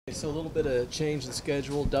So a little bit of change in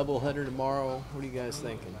schedule, doubleheader tomorrow. What are you guys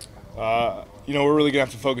thinking? We're really going to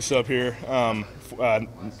have to focus up here.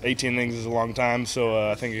 18 innings is a long time,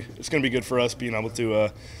 so I think it's going to be good for us being able to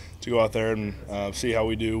go out there and see how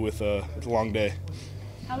we do with a long day.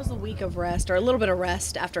 How was the week of rest, or a little bit of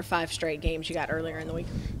rest after 5 straight games you got earlier in the week?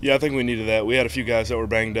 Yeah, I think we needed that. We had a few guys that were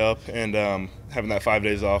banged up, and having that 5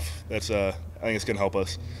 days off, I think it's going to help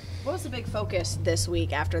us. What was the big focus this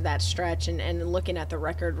week after that stretch, and looking at the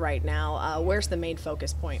record right now, where's the main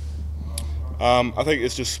focus point? I think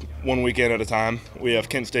it's just one weekend at a time. We have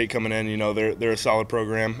Kent State coming in. They're a solid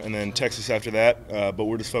program, and then Texas after that. But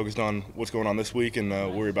we're just focused on what's going on this week and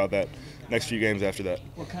worry about that next few games after that.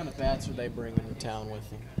 What kind of bats are they bringing to town with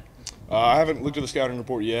them? I haven't looked at the scouting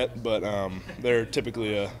report yet, but they're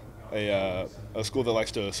typically a school that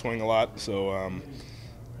likes to swing a lot. So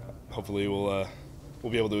hopefully we'll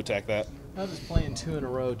be able to attack that. How does playing 2 in a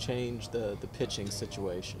row change the pitching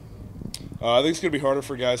situation? I think it's going to be harder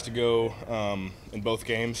for guys to go in both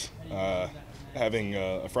games. Having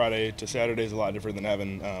a Friday to Saturday is a lot different than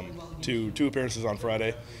having two appearances on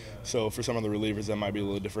Friday. So for some of the relievers, that might be a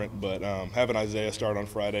little different. But having Isaiah start on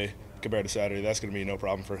Friday compared to Saturday, that's going to be no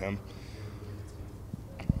problem for him.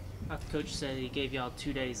 The coach said he gave y'all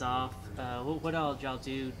 2 days off. What all did y'all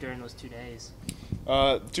do during those 2 days?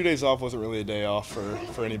 2 days off wasn't really a day off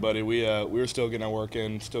for anybody. We were still getting our work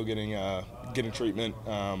in, still getting treatment.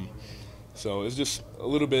 So it was just a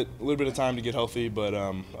little bit of time to get healthy, but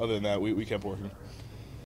other than that, we kept working.